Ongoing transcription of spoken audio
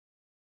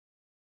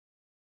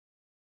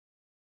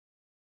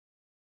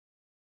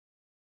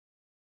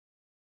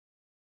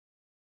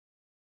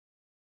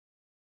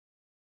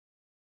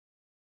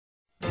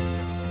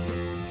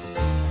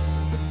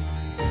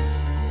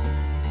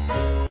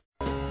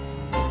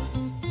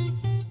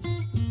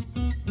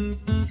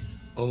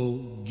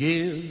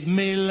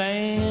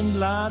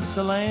lots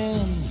of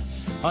land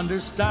under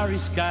starry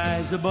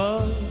skies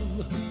above.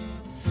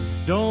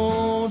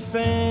 Don't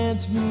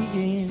fence me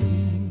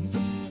in.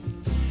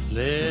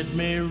 Let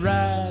me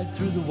ride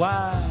through the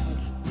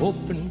wide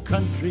open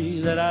country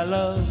that I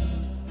love.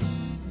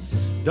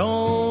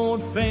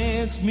 Don't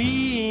fence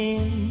me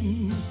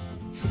in.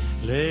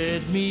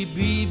 Let me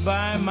be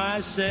by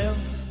myself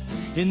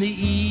in the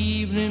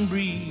evening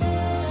breeze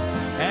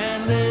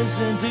and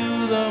listen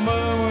to the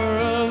murmur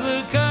of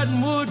the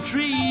cottonwood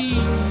trees.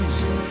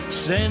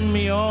 Send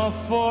me off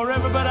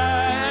forever, but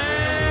I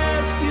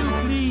ask you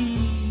please,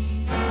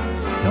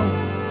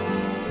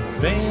 don't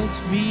fence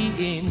me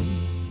in.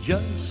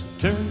 Just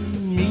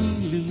turn me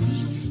loose.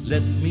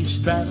 Let me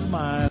straddle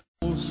my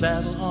old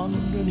saddle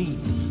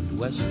underneath the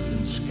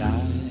western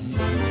sky.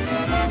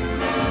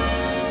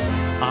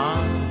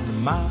 On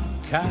my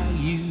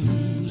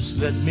cayuse,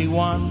 let me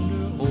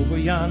wander over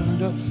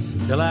yonder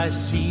till I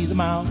see the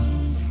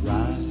mountains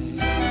rise.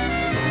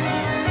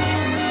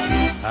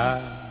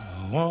 I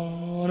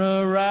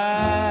wanna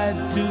ride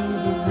to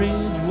the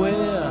ridge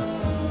where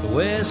the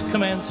west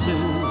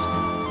commences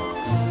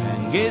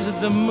and gaze at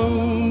the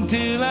moon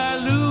till I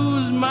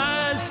lose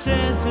my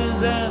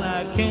senses. And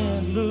I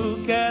can't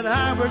look at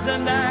harbors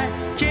and I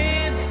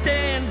can't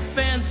stand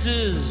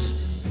fences.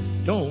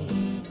 Don't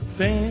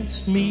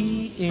fence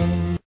me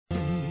in.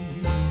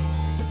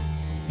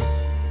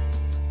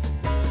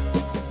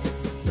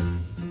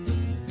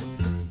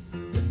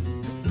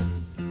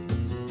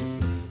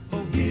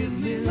 Oh, give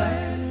me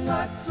land,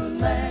 lots of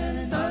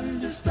land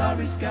under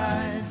starry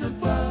skies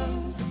above.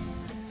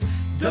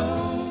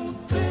 Don't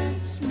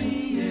fence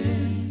me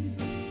in.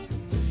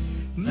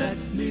 Let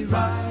me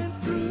ride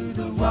through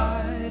the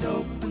wide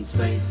open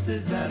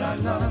spaces that I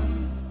love.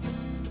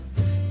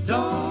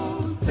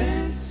 Don't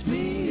fence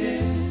me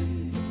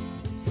in.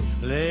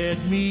 Let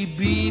me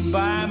be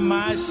by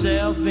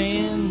myself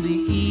in the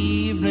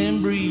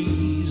evening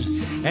breeze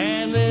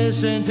and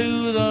listen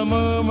to the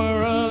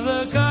murmur of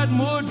the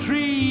cottonwood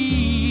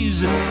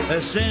trees.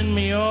 Send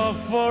me off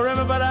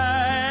forever, but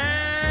I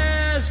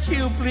ask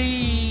you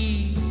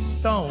please,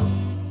 don't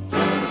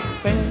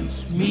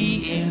fence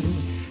me in.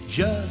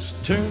 Just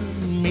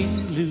turn me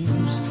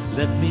loose.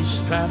 Let me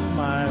straddle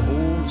my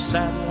old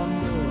saddle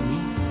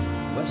underneath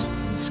the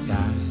western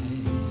skies.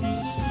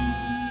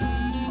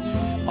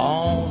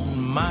 On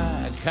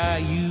my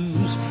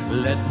cayuse,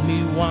 let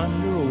me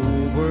wander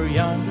over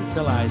yonder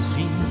till I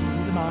see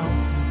the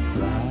mountains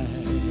rise.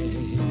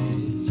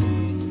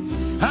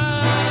 I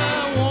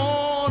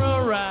wanna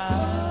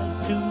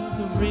ride to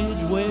the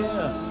ridge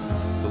where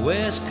the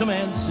west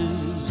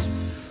commences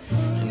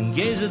and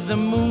gaze at the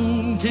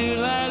moon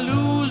till I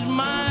lose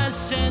my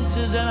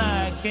senses. And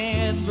I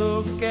can't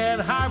look at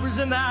harbors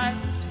and I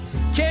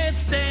can't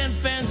stand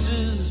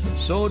fences.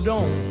 So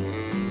don't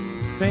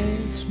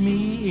fence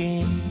me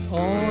in,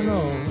 oh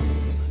no.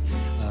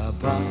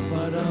 Ba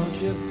ba da